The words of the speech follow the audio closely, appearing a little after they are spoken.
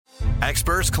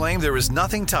Experts claim there is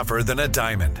nothing tougher than a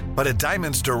diamond. But at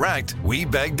Diamonds Direct, we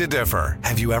beg to differ.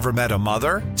 Have you ever met a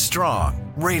mother?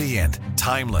 Strong, radiant,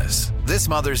 timeless. This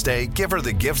Mother's Day, give her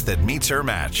the gift that meets her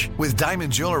match. With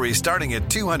diamond jewelry starting at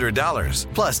 $200.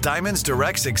 Plus Diamonds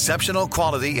Direct's exceptional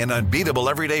quality and unbeatable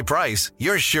everyday price,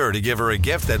 you're sure to give her a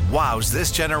gift that wows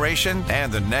this generation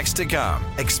and the next to come.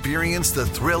 Experience the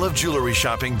thrill of jewelry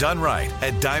shopping done right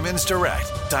at Diamonds Direct.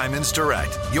 Diamonds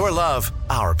Direct. Your love,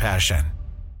 our passion.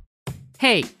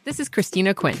 Hey, this is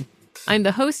Christina Quinn. I'm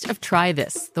the host of Try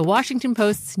This, the Washington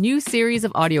Post's new series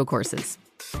of audio courses.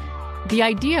 The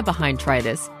idea behind Try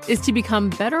This is to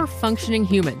become better functioning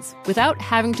humans without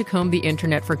having to comb the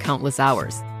internet for countless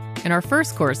hours. In our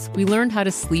first course, we learned how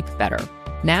to sleep better.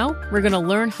 Now, we're going to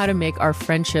learn how to make our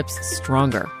friendships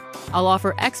stronger. I'll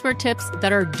offer expert tips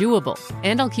that are doable,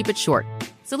 and I'll keep it short.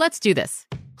 So let's do this.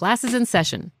 Class is in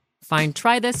session. Find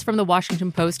Try This from the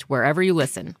Washington Post wherever you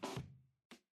listen.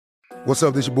 What's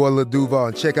up, this your boy Lil Duval,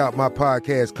 and check out my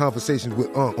podcast, Conversations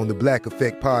with Unc, on the Black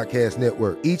Effect Podcast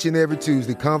Network. Each and every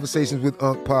Tuesday, Conversations with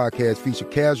Unc podcast feature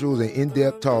casuals and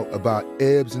in-depth talk about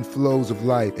ebbs and flows of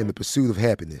life and the pursuit of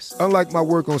happiness. Unlike my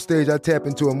work on stage, I tap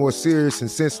into a more serious and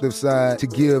sensitive side to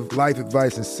give life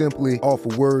advice and simply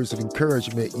offer words of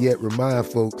encouragement, yet remind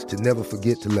folks to never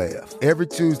forget to laugh. Every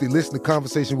Tuesday, listen to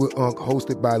Conversations with Unc,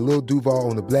 hosted by Lil Duval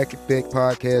on the Black Effect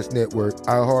Podcast Network,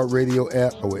 iHeartRadio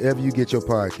app, or wherever you get your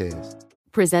podcasts.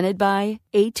 Presented by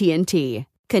AT&T.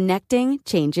 Connecting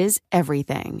changes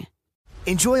everything.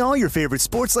 Enjoy all your favorite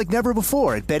sports like never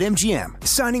before at BetMGM.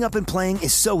 Signing up and playing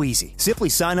is so easy. Simply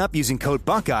sign up using code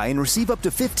Buckeye and receive up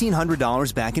to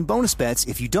 $1,500 back in bonus bets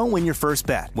if you don't win your first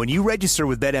bet. When you register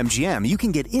with BetMGM, you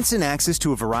can get instant access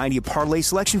to a variety of parlay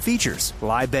selection features,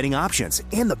 live betting options,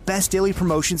 and the best daily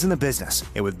promotions in the business.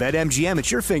 And with BetMGM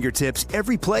at your fingertips,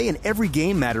 every play and every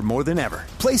game matter more than ever.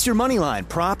 Place your moneyline,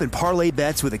 prop, and parlay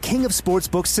bets with the king of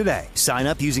sportsbooks today. Sign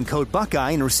up using code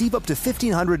Buckeye and receive up to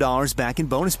 $1,500 back in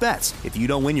bonus bets if you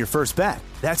don't win your first bet.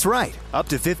 That's right, up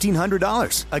to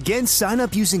 $1,500. Again, sign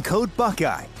up using code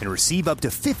Buckeye and receive up to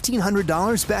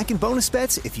 $1,500 back in bonus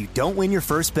bets if you don't win your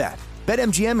first bet.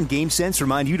 BetMGM and GameSense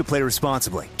remind you to play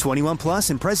responsibly. 21 plus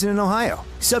and present in Ohio.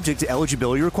 Subject to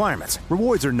eligibility requirements.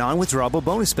 Rewards are non-withdrawable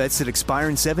bonus bets that expire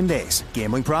in 7 days.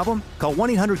 Gambling problem? Call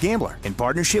 1-800-GAMBLER in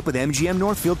partnership with MGM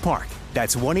Northfield Park.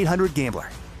 That's 1-800-GAMBLER.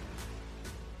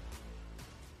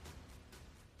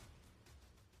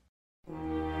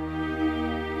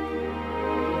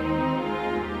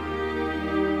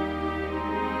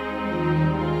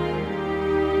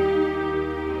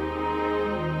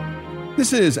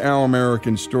 This is Our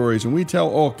American Stories, and we tell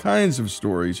all kinds of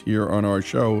stories here on our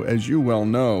show, as you well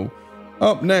know.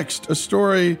 Up next, a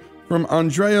story from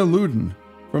Andrea Luden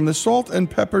from the Salt and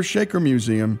Pepper Shaker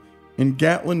Museum in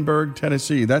Gatlinburg,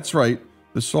 Tennessee. That's right,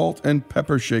 the Salt and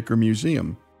Pepper Shaker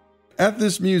Museum. At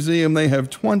this museum, they have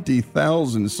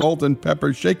 20,000 salt and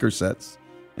pepper shaker sets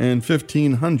and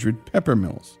 1,500 pepper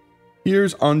mills.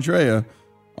 Here's Andrea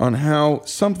on how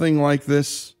something like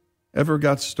this ever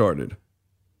got started.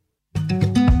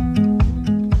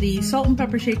 The Salt and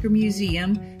Pepper Shaker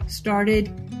Museum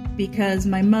started because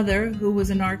my mother, who was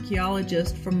an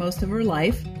archaeologist for most of her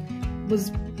life,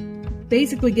 was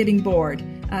basically getting bored.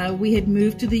 We had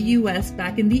moved to the U.S.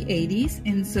 back in the 80s,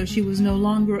 and so she was no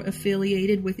longer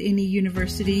affiliated with any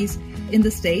universities in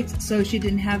the States, so she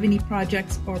didn't have any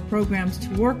projects or programs to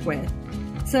work with.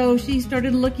 So she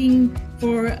started looking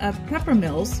for pepper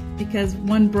mills because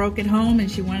one broke at home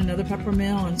and she wanted another pepper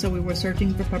mill. And so we were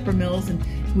searching for pepper mills, and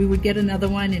we would get another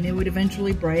one and it would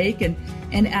eventually break.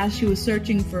 And as she was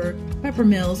searching for pepper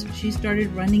mills, she started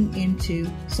running into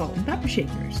salt and pepper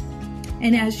shakers.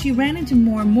 And as she ran into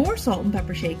more and more salt and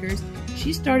pepper shakers,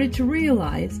 she started to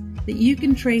realize that you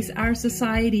can trace our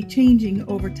society changing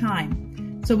over time.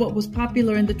 So what was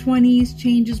popular in the 20s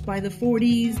changes by the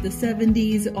 40s, the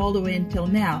 70s, all the way until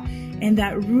now. And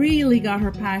that really got her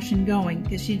passion going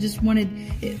because she just wanted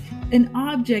an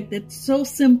object that's so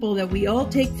simple that we all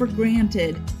take for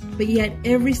granted, but yet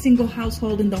every single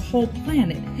household in the whole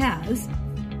planet has,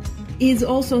 is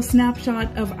also a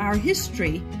snapshot of our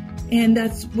history. And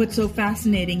that's what's so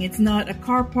fascinating. It's not a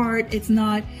car part, it's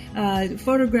not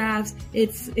photographs,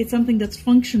 it's something that's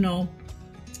functional.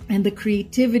 And the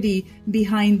creativity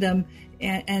behind them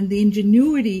and the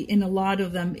ingenuity in a lot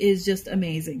of them is just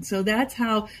amazing. So that's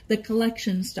how the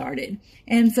collection started.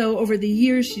 And so over the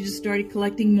years, she just started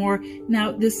collecting more.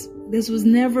 Now, this was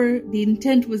never, the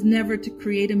intent was never to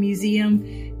create a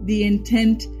museum. The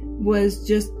intent was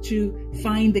just to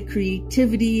find the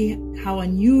creativity, how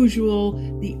unusual,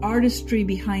 the artistry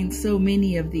behind so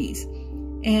many of these.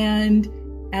 And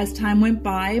as time went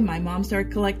by, my mom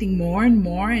started collecting more and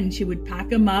more, and she would pack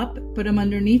them up, put them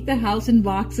underneath the house in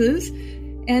boxes.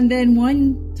 And then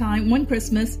one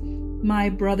Christmas, my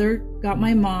brother got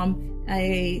my mom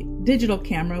a digital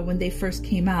camera when they first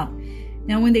came out.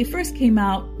 Now, when they first came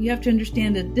out, you have to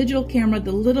understand a digital camera,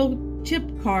 the little chip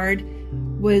card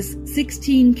was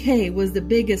 16K was the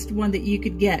biggest one that you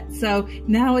could get. So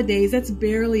nowadays, that's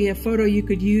barely a photo you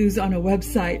could use on a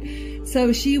website.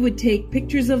 So she would take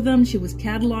pictures of them. She was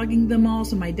cataloging them all.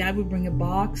 So my dad would bring a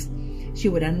box. She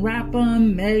would unwrap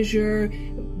them, measure,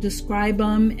 describe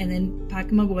them, and then pack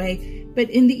them away. But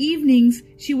in the evenings,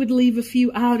 she would leave a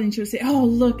few out and she would say, oh,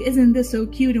 look, isn't this so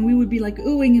cute? And we would be like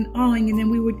oohing and awing. And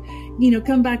then we would,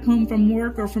 come back home from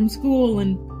work or from school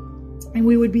and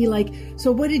we would be like,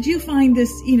 so what did you find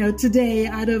this, today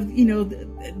out of,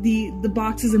 the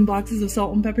boxes and boxes of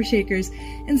salt and pepper shakers?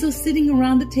 And so sitting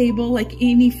around the table like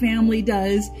any family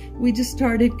does, we just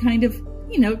started kind of,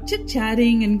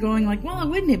 chit-chatting and going like, well,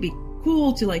 wouldn't it be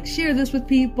cool to like share this with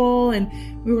people? And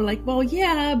we were like, well,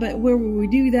 yeah, but where will we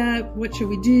do that? What should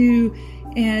we do?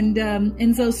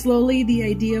 And so slowly the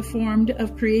idea formed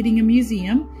of creating a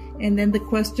museum. And then the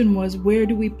question was, where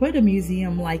do we put a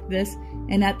museum like this?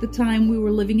 And at the time we were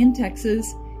living in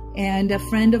Texas, and a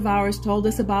friend of ours told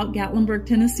us about Gatlinburg,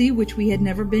 Tennessee, which we had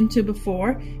never been to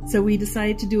before. So we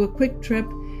decided to do a quick trip.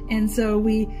 And so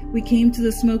we came to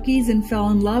the Smokies and fell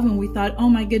in love, and we thought, oh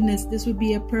my goodness, this would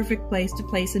be a perfect place to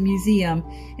place a museum.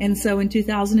 And so in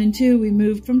 2002, we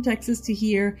moved from Texas to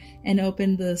here and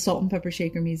opened the Salt and Pepper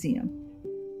Shaker Museum.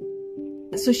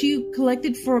 So she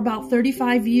collected for about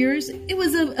 35 years. It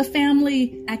was a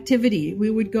family activity. We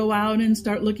would go out and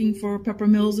start looking for pepper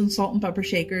mills and salt and pepper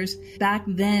shakers. Back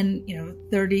then,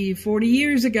 30, 40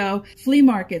 years ago, flea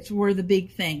markets were the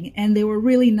big thing, and they were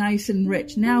really nice and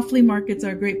rich. Now flea markets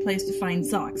are a great place to find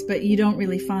socks, but you don't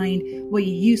really find what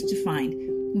you used to find.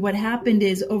 What happened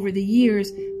is over the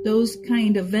years, those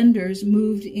kind of vendors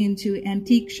moved into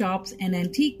antique shops and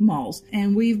antique malls.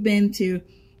 And we've been to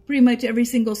pretty much every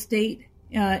single state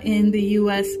in the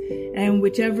U.S., and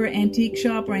whichever antique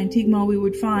shop or antique mall we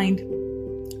would find,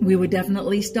 we would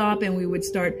definitely stop and we would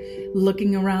start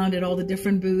looking around at all the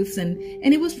different booths, and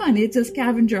it was fun. It's a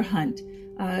scavenger hunt.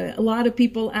 A lot of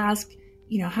people ask,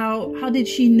 how did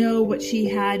she know what she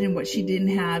had and what she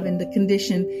didn't have and the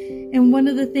condition? And one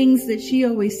of the things that she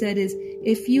always said is,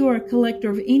 if you are a collector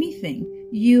of anything,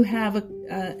 you have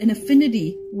an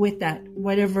affinity with that,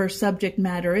 whatever subject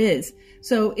matter is.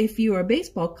 So if you are a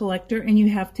baseball collector and you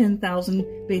have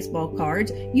 10,000 baseball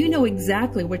cards, you know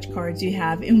exactly which cards you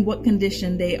have and what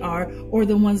condition they are, or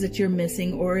the ones that you're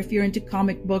missing. Or if you're into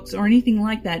comic books or anything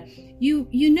like that,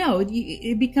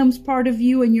 it becomes part of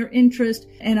you and your interest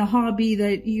and a hobby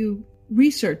that you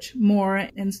research more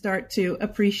and start to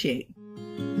appreciate.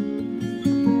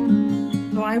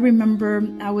 I remember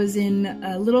I was in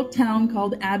a little town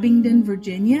called Abingdon,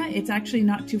 Virginia. It's actually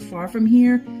not too far from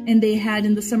here. And they had,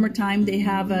 in the summertime, they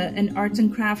have an arts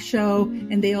and crafts show,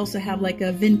 and they also have like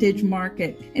a vintage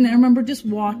market. And I remember just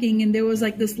walking, and there was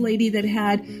like this lady that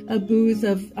had a booth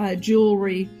of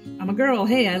jewelry. I'm a girl.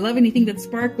 Hey, I love anything that's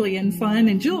sparkly and fun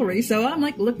and jewelry. So I'm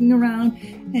like looking around,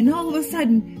 and all of a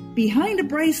sudden, behind a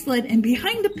bracelet and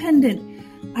behind a pendant,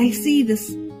 I see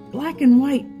this black and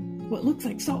white, what looks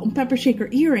like salt and pepper shaker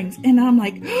earrings. And I'm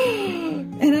like,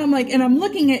 and I'm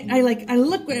looking at, I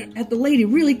look at the lady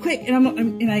really quick, and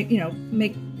I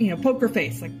make, poker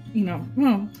face, like,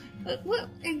 what,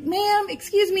 ma'am,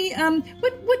 excuse me,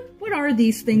 what are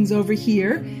these things over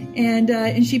here?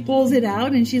 And she pulls it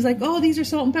out, and she's like, oh, these are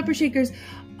salt and pepper shakers.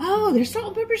 Oh, they're salt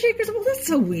and pepper shakers? Well, that's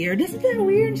so weird. Isn't that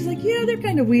weird? And she's like, yeah, they're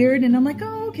kind of weird. And I'm like,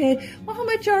 oh, okay. Well, how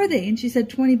much are they? And she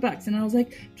said $20. And I was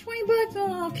like, $20?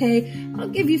 Oh, okay. I'll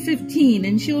give you 15.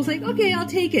 And she was like, okay, I'll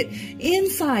take it.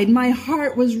 Inside, my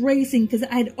heart was racing because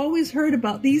I'd always heard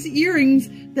about these earrings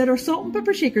that are salt and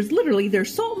pepper shakers. Literally, they're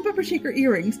salt and pepper shaker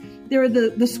earrings. They're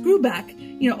the screw back,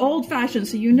 old fashioned.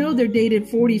 So they're dated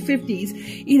 40s,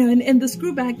 50s, and the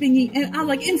screw back thingy. And I'm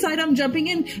like, inside I'm jumping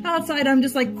in. Outside I'm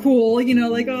just like cool,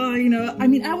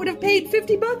 I would have paid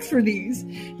 $50 for these.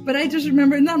 But I just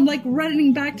remember, and I'm like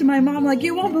running back to my mom, like,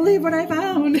 you won't believe what I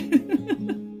found.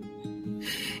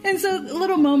 And so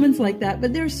little moments like that.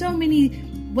 But there's so many.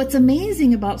 What's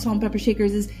amazing about salt and pepper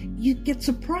shakers is you get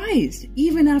surprised.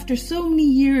 Even after so many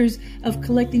years of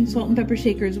collecting salt and pepper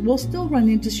shakers, we'll still run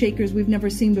into shakers we've never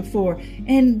seen before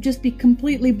and just be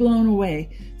completely blown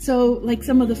away. So like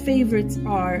some of the favorites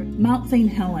are Mount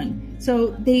St. Helen.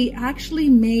 So they actually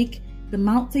make the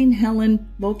Mount St. Helen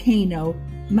volcano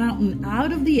mountain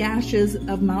out of the ashes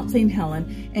of Mount St.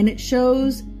 Helen, and it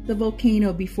shows the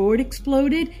volcano before it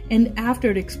exploded and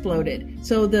after it exploded.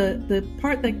 So the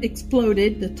part that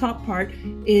exploded, the top part,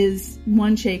 is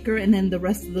one shaker, and then the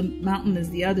rest of the mountain is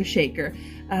the other shaker.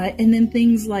 And then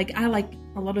things like, I like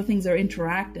a lot of things are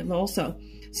interactive also.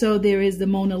 So there is the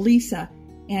Mona Lisa.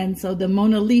 And so the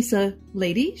Mona Lisa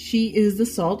lady, she is the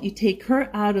salt. You take her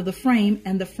out of the frame,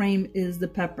 and the frame is the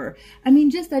pepper. I mean,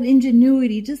 just that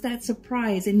ingenuity, just that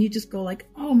surprise, and you just go like,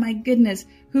 oh my goodness,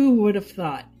 who would have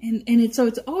thought? And it's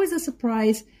always a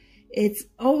surprise. It's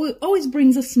always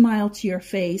brings a smile to your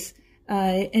face,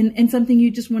 and something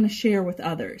you just want to share with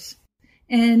others.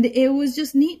 And it was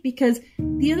just neat because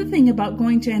the other thing about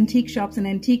going to antique shops and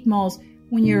antique malls,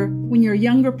 when you're a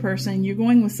younger person, you're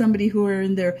going with somebody who are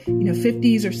in their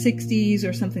 50s or 60s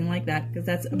or something like that, because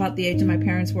that's about the age that my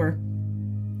parents were.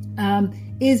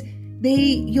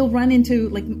 You'll run into,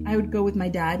 like, I would go with my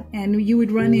dad, and you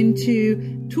would run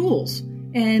into tools,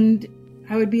 and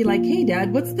I would be like, hey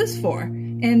Dad, what's this for?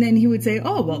 And then he would say,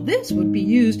 oh, well, this would be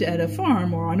used at a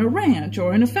farm or on a ranch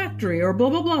or in a factory or blah,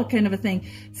 blah, blah kind of a thing.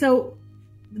 So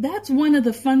that's one of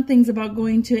the fun things about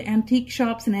going to antique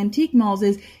shops and antique malls,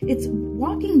 is it's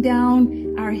walking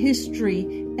down our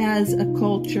history as a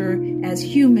culture, as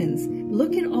humans.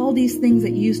 Look at all these things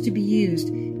that used to be used.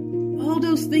 All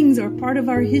those things are part of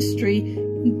our history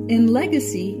and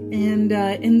legacy, and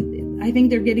I think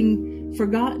they're getting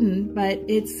forgotten, but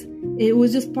it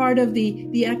was just part of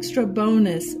the extra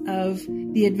bonus of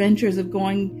the adventures of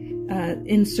going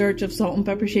in search of salt and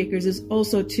pepper shakers, is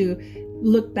also to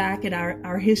look back at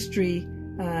our history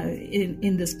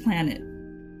in this planet.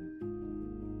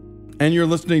 And you're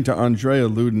listening to Andrea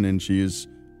Luden, and she is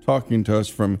talking to us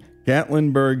from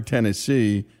Gatlinburg,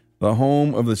 Tennessee, the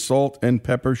home of the Salt and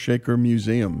Pepper Shaker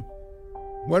Museum.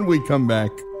 When we come back,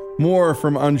 more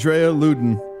from Andrea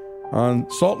Luden on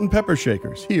salt and pepper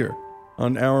shakers here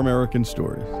on Our American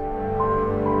Stories.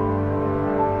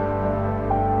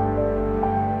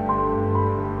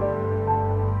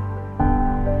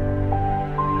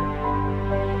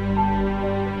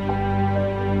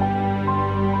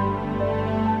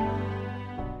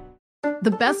 The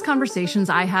best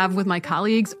conversations I have with my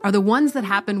colleagues are the ones that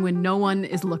happen when no one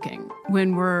is looking,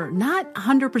 when we're not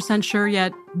 100% sure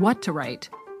yet what to write.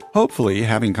 Hopefully,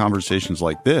 having conversations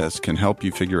like this can help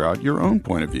you figure out your own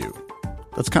point of view.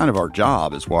 That's kind of our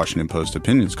job as Washington Post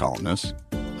opinions columnists.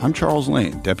 I'm Charles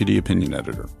Lane, Deputy Opinion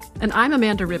Editor. And I'm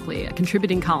Amanda Ripley, a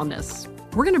contributing columnist.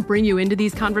 We're going to bring you into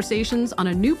these conversations on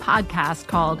a new podcast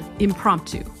called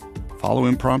Impromptu. Follow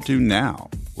Impromptu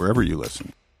now, wherever you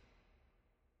listen.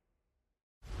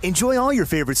 Enjoy all your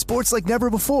favorite sports like never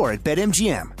before at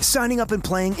BetMGM. Signing up and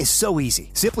playing is so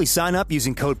easy. Simply sign up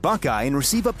using code Buckeye and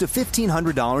receive up to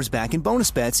 $1,500 back in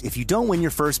bonus bets if you don't win your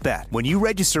first bet. When you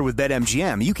register with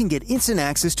BetMGM, you can get instant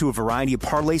access to a variety of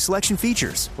parlay selection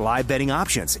features, live betting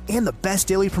options, and the best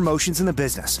daily promotions in the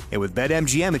business. And with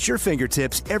BetMGM at your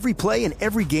fingertips, every play and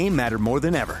every game matter more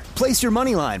than ever. Place your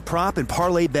moneyline, prop, and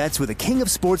parlay bets with the king of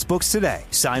sportsbooks today.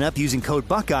 Sign up using code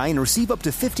Buckeye and receive up to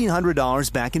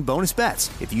 $1,500 back in bonus bets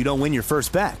if you don't win your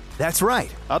first bet. That's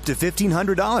right, up to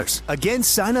 $1,500. Again,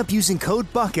 sign up using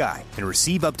code Buckeye and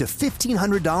receive up to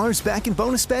 $1,500 back in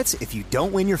bonus bets if you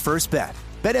don't win your first bet.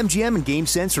 BetMGM and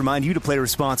GameSense remind you to play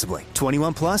responsibly.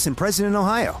 21 plus and present in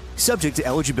Ohio. Subject to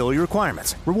eligibility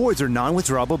requirements. Rewards are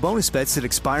non-withdrawable bonus bets that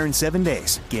expire in 7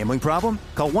 days. Gambling problem?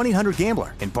 Call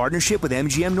 1-800-GAMBLER in partnership with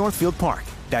MGM Northfield Park.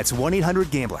 That's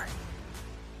 1-800-GAMBLER.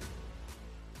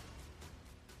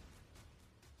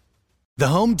 The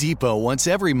Home Depot wants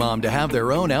every mom to have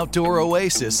their own outdoor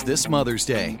oasis this Mother's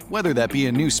Day, whether that be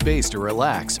a new space to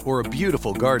relax or a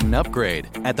beautiful garden upgrade.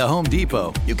 At the Home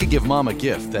Depot, you can give mom a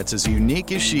gift that's as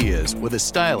unique as she is, with a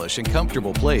stylish and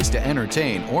comfortable place to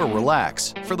entertain or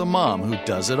relax for the mom who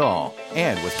does it all.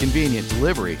 And with convenient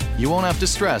delivery, you won't have to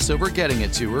stress over getting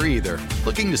it to her either.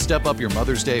 Looking to step up your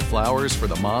Mother's Day flowers for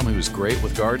the mom who's great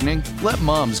with gardening? Let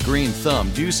Mom's Green Thumb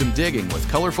do some digging with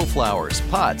colorful flowers,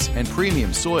 pots, and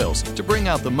premium soils to bring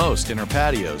out the most in her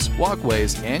patios,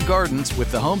 walkways, and gardens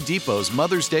with the Home Depot's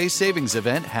Mother's Day Savings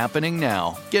Event happening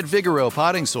now. Get Vigoro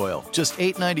potting soil, just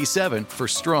 $8.97 for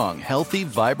strong, healthy,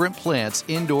 vibrant plants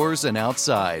indoors and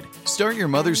outside. Start your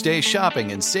Mother's Day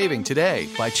shopping and saving today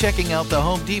by checking out the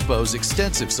Home Depot's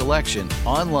extensive selection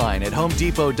online at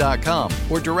HomeDepot.com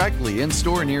or directly in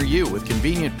store near you with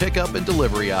convenient pickup and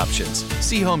delivery options.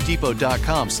 See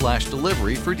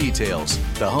HomeDepot.com/delivery for details.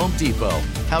 The Home Depot,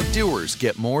 how doers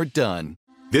get more done.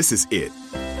 This is it.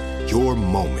 Your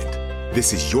moment.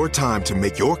 This is your time to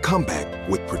make your comeback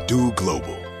with Purdue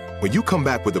Global. When you come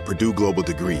back with a Purdue Global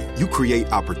degree, you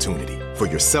create opportunity for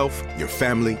yourself, your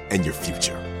family, and your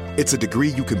future. It's a degree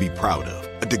you can be proud of,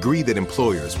 a degree that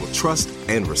employers will trust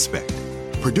and respect.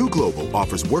 Purdue Global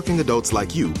offers working adults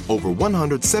like you over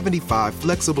 175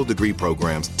 flexible degree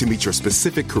programs to meet your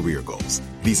specific career goals.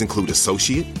 These include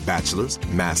associate, bachelor's,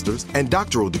 master's, and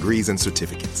doctoral degrees and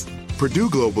certificates. Purdue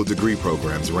Global degree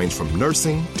programs range from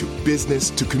nursing to business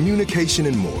to communication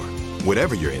and more.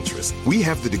 Whatever your interest, we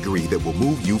have the degree that will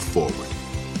move you forward.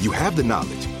 You have the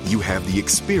knowledge, you have the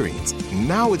experience.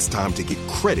 Now it's time to get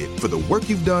credit for the work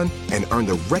you've done and earn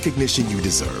the recognition you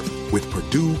deserve with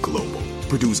Purdue Global,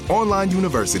 Purdue's online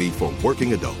university for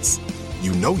working adults.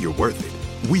 You know you're worth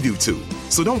it. We do too.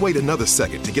 So don't wait another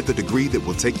second to get the degree that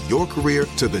will take your career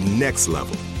to the next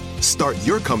level. Start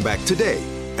your comeback today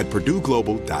at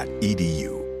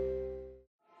purdueglobal.edu.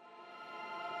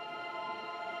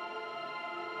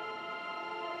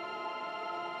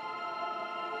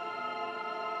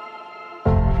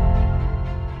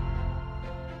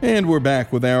 And we're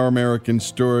back with Our American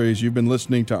Stories. You've been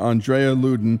listening to Andrea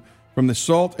Loudon from the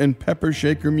Salt and Pepper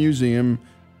Shaker Museum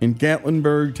in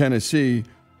Gatlinburg, Tennessee,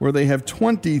 where they have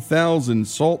 20,000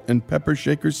 salt and pepper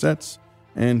shaker sets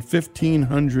and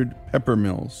 1,500 pepper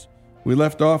mills. We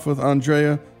left off with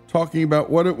Andrea talking about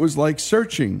what it was like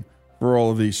searching for all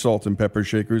of these salt and pepper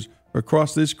shakers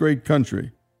across this great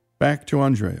country. Back to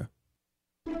Andrea.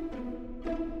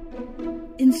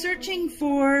 In searching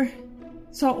for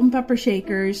salt and pepper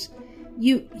shakers,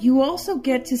 you also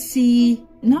get to see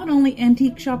not only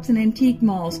antique shops and antique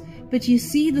malls, but you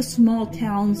see the small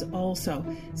towns also.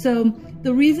 So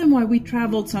the reason why we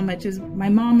traveled so much is my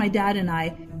mom, my dad, and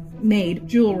I made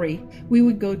jewelry. We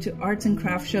would go to arts and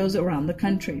craft shows around the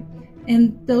country.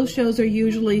 And those shows are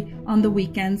usually on the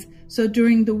weekends. So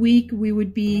during the week, we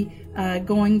would be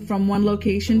going from one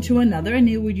location to another, and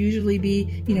it would usually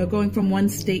be, going from one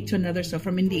state to another. So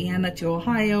from Indiana to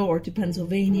Ohio or to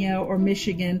Pennsylvania or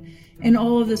Michigan, and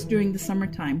all of this during the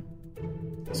summertime.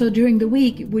 So during the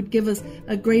week, it would give us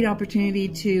a great opportunity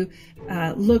to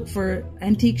look for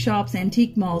antique shops,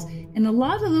 antique malls. And a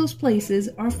lot of those places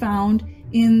are found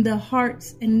in the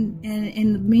hearts and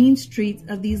in the main streets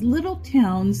of these little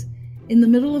towns in the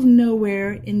middle of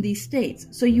nowhere in these states.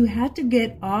 So you had to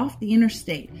get off the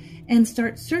interstate and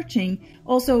start searching.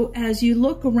 Also, as you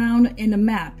look around in a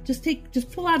map, just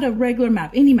pull out a regular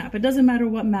map, any map, it doesn't matter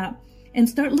what map, and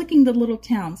start looking at the little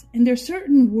towns. And there's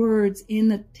certain words in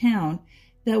the town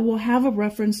that will have a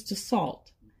reference to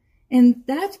salt. And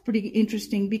that's pretty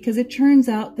interesting because it turns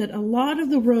out that a lot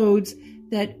of the roads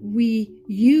that we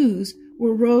use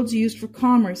were roads used for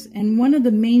commerce. And one of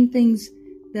the main things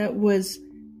that was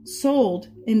sold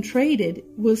and traded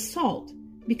was salt,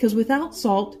 because without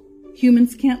salt,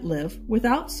 humans can't live.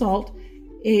 Without salt,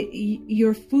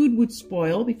 your food would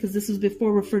spoil, because this is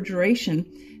before refrigeration.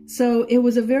 So it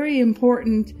was a very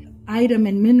important item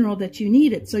and mineral that you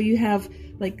needed. So you have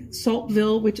like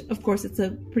Saltville, which of course it's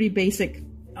a pretty basic,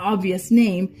 obvious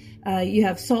name. You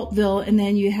have Saltville, and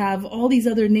then you have all these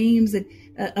other names that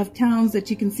of towns that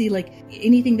you can see, like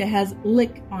anything that has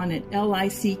lick on it,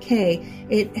 L-I-C-K,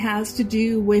 it has to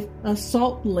do with a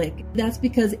salt lick. That's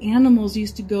because animals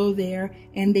used to go there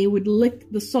and they would lick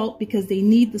the salt because they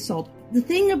need the salt. The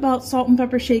thing about salt and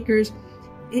pepper shakers,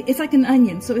 it's like an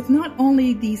onion. So it's not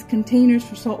only these containers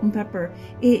for salt and pepper.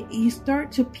 You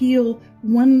start to peel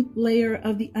one layer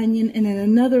of the onion and then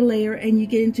another layer, and you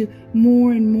get into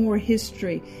more and more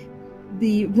history.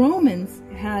 The Romans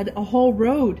had a whole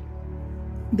road,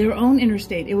 their own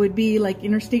interstate. It would be like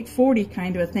Interstate 40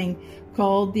 kind of a thing,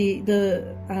 called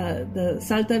the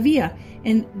Salta Via,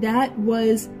 and that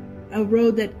was a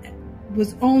road that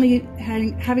was only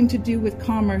having to do with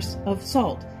commerce of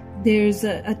salt. There's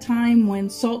a time when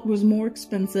salt was more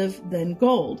expensive than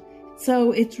gold.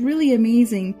 So it's really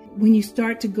amazing when you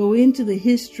start to go into the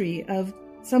history of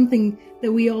something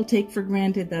that we all take for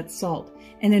granted, that's salt.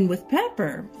 And then with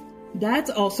pepper, that's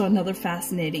also another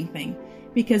fascinating thing.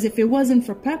 Because if it wasn't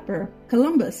for pepper,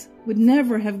 Columbus would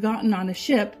never have gotten on a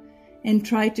ship and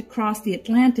tried to cross the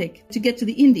Atlantic to get to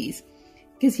the Indies.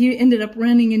 Because he ended up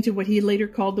running into what he later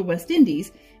called the West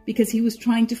Indies, because he was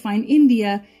trying to find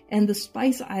India and the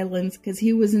Spice Islands, because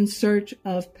he was in search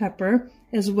of pepper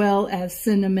as well as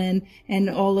cinnamon and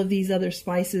all of these other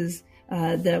spices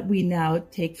that we now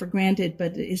take for granted,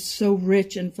 but is so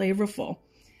rich and flavorful.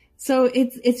 So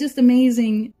it's just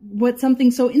amazing what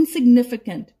something so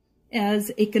insignificant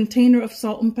as a container of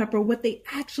salt and pepper, what they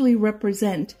actually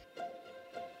represent.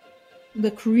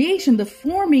 The creation, the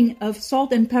forming of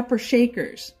salt and pepper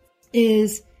shakers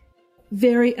is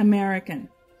very American,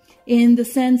 in the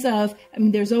sense of,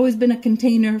 there's always been a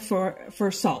container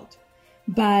for salt.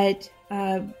 But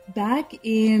back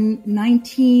in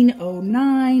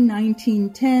 1909,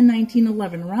 1910,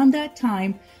 1911, around that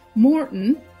time,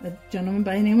 Morton, a gentleman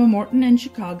by the name of Morton in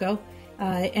Chicago,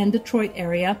 and Detroit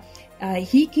area,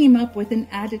 he came up with an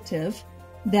additive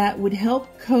that would help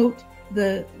coat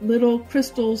the little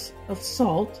crystals of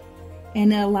salt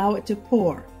and allow it to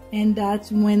pour. And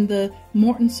that's when the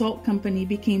Morton Salt Company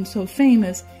became so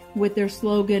famous with their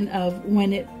slogan of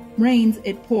when it rains,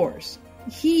 it pours.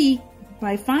 He,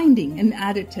 by finding an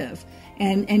additive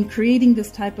and creating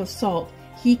this type of salt,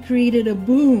 he created a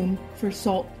boom for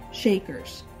salt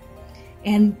shakers.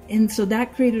 And so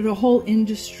that created a whole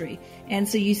industry. And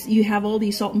so you have all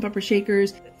these salt and pepper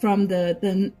shakers from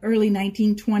the early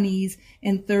 1920s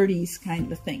and 30s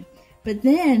kind of thing. But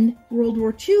then World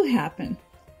War II happened.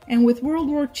 And with World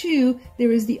War II,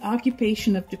 there is the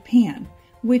occupation of Japan,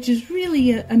 which is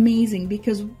really amazing,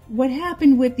 because what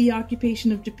happened with the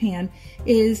occupation of Japan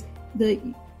is the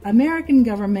American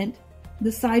government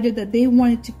decided that they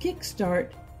wanted to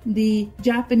kickstart the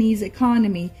Japanese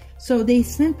economy. So they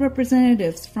sent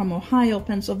representatives from Ohio,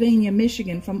 Pennsylvania,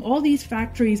 Michigan, from all these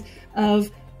factories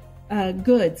of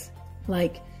goods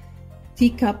like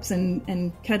teacups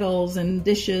and kettles and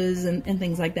dishes and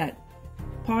things like that.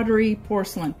 Pottery,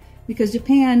 porcelain, because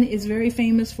Japan is very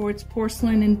famous for its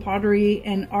porcelain and pottery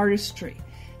and artistry.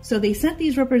 So they sent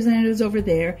these representatives over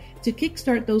there to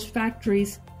kickstart those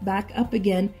factories back up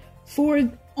again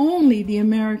for only the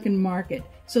American market.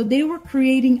 So they were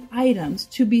creating items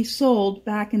to be sold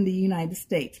back in the United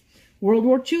States. World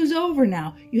War II is over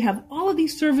now. You have all of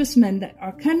these servicemen that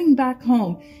are coming back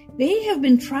home. They have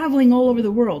been traveling all over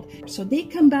the world. So they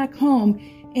come back home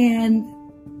and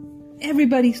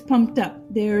everybody's pumped up.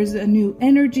 There's a new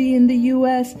energy in the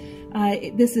U.S.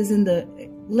 This is in the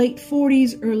late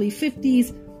 40s, early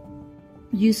 50s.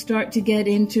 You start to get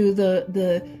into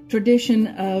the tradition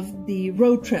of the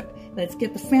road trip. Let's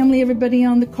get the family, everybody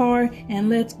on the car, and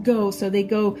let's go. So they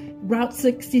go, Route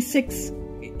 66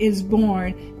 is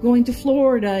born. Going to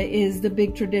Florida is the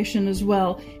big tradition as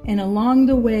well. And along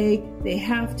the way, they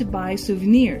have to buy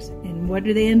souvenirs. And what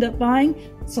do they end up buying?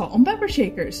 Salt and pepper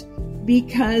shakers.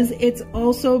 Because it's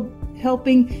also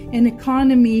helping an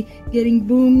economy getting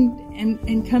boomed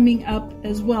and coming up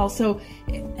as well. So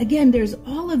again, there's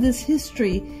all of this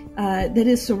history that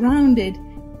is surrounded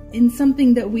in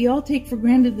something that we all take for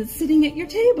granted that's sitting at your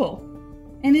table.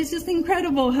 And it's just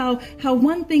incredible how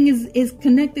one thing is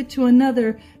connected to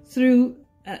another through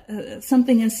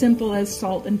something as simple as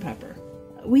salt and pepper.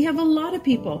 We have a lot of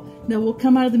people that will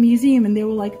come out of the museum and they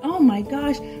were like, oh my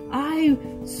gosh, I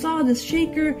saw this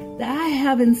shaker that I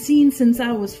haven't seen since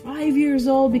I was 5 years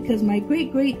old because my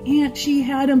great-great aunt, she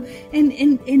had them. And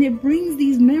it brings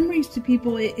these memories to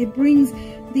people. It brings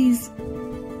these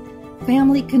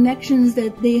family connections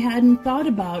that they hadn't thought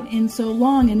about in so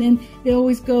long. And then they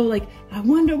always go like, I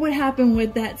wonder what happened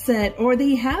with that set, or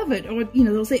they have it, or,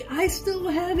 they'll say, I still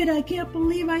have it. I can't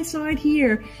believe I saw it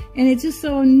here. And it's just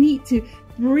so neat to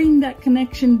bring that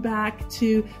connection back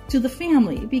to the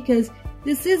family, because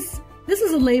this is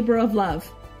a labor of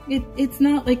love. It's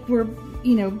not like we're,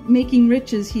 making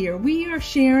riches here. We are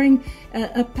sharing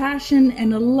a passion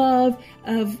and a love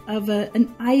of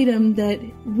an item that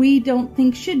we don't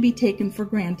think should be taken for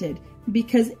granted,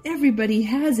 because everybody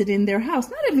has it in their house.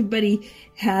 Not everybody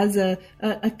has a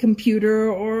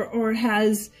computer or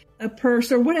has a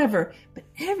purse or whatever, but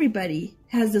everybody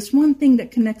has this one thing that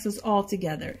connects us all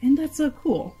together, and that's so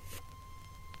cool.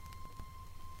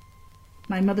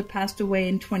 My mother passed away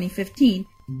in 2015.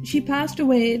 She passed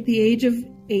away at the age of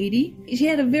 80. She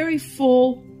had a very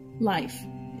full life,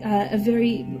 a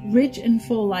very rich and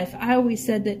full life. I always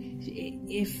said that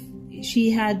if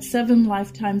she had 7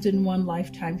 lifetimes in one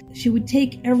lifetime, she would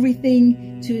take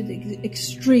everything to the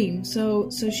extreme. So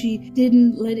she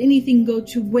didn't let anything go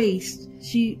to waste.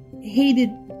 She hated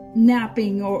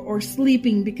napping or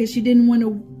sleeping because she didn't want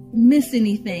to miss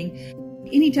anything.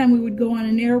 Anytime we would go on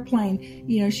an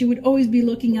airplane, she would always be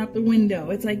looking out the window.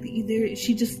 It's like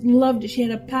she just loved it. She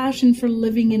had a passion for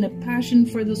living and a passion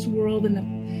for this world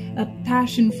and a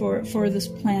passion for this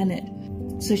planet.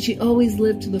 So she always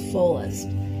lived to the fullest.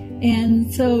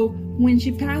 And so when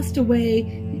she passed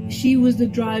away, she was the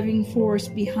driving force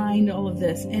behind all of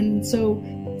this. And so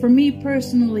for me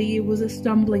personally, it was a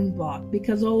stumbling block,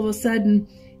 because all of a sudden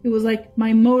it was like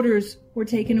my motors were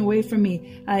taken away from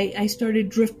me. I started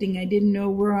drifting. I didn't know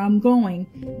where I'm going.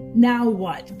 Now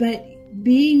what? But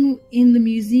being in the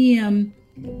museum,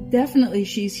 definitely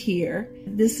she's here.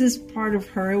 This is part of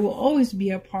her. It will always be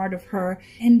a part of her.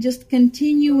 And just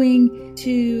continuing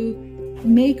to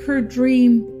make her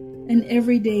dream an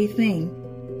everyday thing.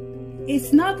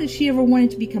 It's not that she ever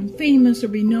wanted to become famous or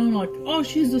be known like, oh,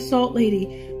 she's the salt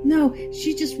lady. No,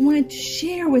 she just wanted to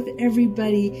share with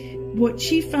everybody what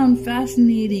she found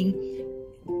fascinating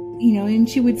and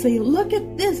she would say, look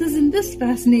at this, isn't this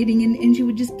fascinating? And she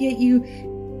would just get you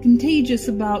contagious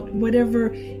about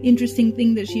whatever interesting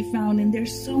thing that she found. And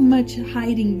there's so much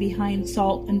hiding behind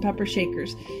salt and pepper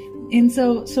shakers. And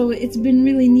so it's been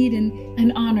really neat and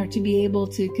an honor to be able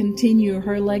to continue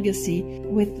her legacy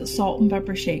with the salt and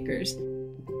pepper shakers.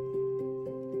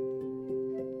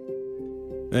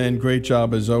 And great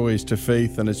job, as always, to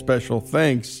Faith, and a special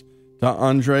thanks to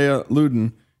Andrea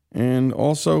Luden, and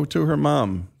also to her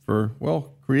mom for,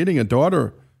 creating a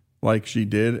daughter like she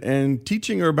did and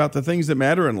teaching her about the things that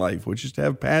matter in life, which is to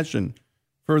have passion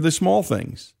for the small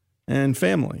things and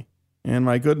family. And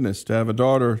my goodness, to have a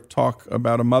daughter talk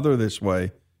about a mother this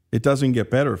way, it doesn't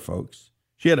get better, folks.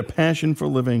 She had a passion for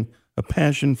living, a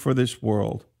passion for this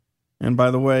world. And by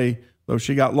the way, though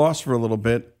she got lost for a little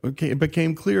bit, it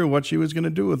became clear what she was going to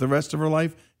do with the rest of her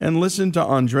life. And listen to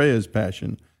Andrea's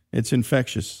passion. It's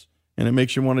infectious. And it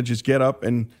makes you want to just get up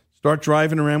and start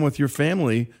driving around with your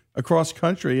family across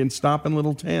country and stop in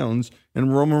little towns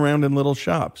and roam around in little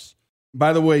shops.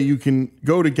 By the way, you can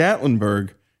go to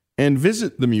Gatlinburg and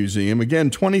visit the museum. Again,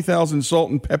 20,000 salt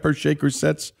and pepper shaker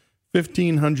sets,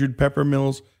 1,500 pepper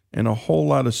mills, and a whole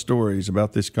lot of stories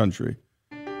about this country.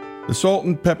 The Salt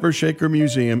and Pepper Shaker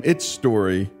Museum, its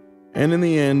story, and in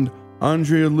the end,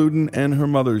 Andrea Luden and her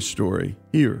mother's story,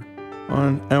 here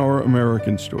on Our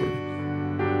American Story.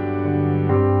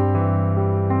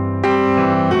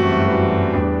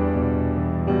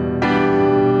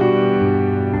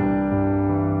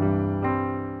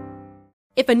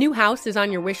 If a new house is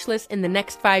on your wish list in the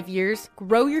next 5 years,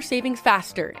 grow your savings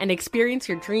faster and experience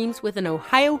your dreams with an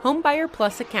Ohio Homebuyer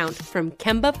Plus account from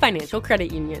Kemba Financial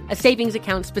Credit Union. A savings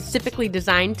account specifically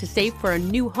designed to save for a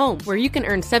new home, where you can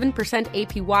earn 7%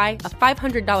 APY,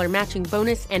 a $500 matching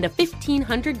bonus, and a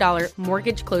 $1,500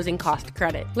 mortgage closing cost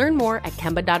credit. Learn more at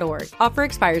Kemba.org. Offer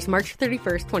expires March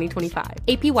 31st, 2025.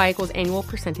 APY equals annual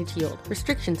percentage yield.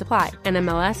 Restrictions apply.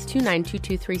 NMLS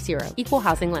 292230. Equal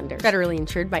housing lender. Federally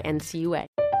insured by NCUA.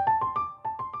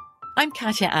 I'm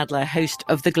Katya Adler, host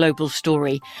of The Global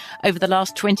Story. Over the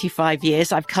last 25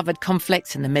 years, I've covered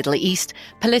conflicts in the Middle East,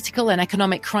 political and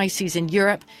economic crises in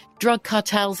Europe, drug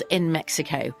cartels in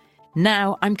Mexico.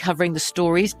 Now I'm covering the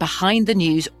stories behind the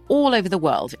news all over the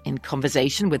world in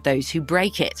conversation with those who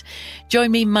break it. Join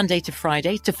me Monday to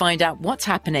Friday to find out what's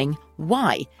happening,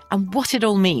 why, and what it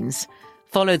all means.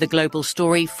 Follow The Global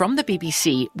Story from the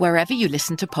BBC wherever you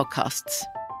listen to podcasts.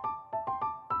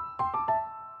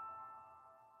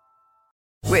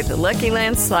 With the Lucky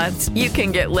Land Slots, you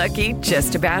can get lucky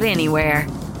just about anywhere.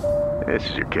 This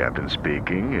is your captain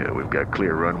speaking. We've got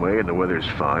clear runway and the weather's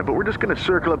fine, but we're just going to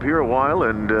circle up here a while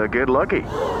and get lucky.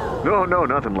 No,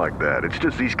 nothing like that. It's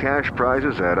just these cash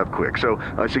prizes add up quick. So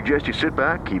I suggest you sit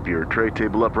back, keep your tray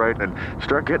table upright, and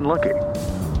start getting lucky.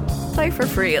 Play for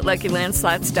free at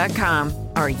LuckyLandSlots.com.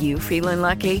 Are you feeling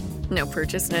lucky? No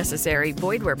purchase necessary.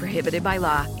 Void where prohibited by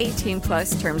law.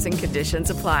 18+ terms and conditions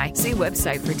apply. See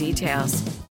website for details.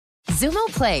 Xumo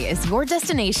Play is your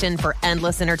destination for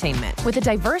endless entertainment. With a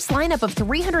diverse lineup of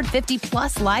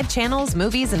 350+ live channels,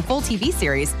 movies, and full TV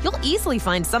series, you'll easily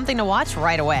find something to watch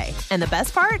right away. And the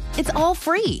best part? It's all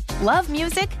free. Love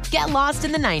music? Get lost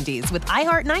in the 90s with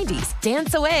iHeart 90s.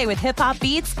 Dance away with hip-hop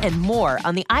beats and more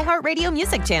on the iHeartRadio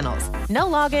music channels. No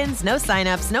logins, no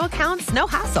signups, no accounts, no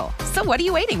hassle. So what are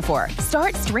you waiting for?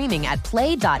 Start streaming at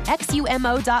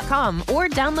play.xumo.com or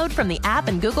download from the app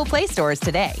and Google Play stores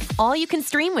today. All you can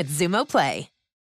stream with Xumo Play.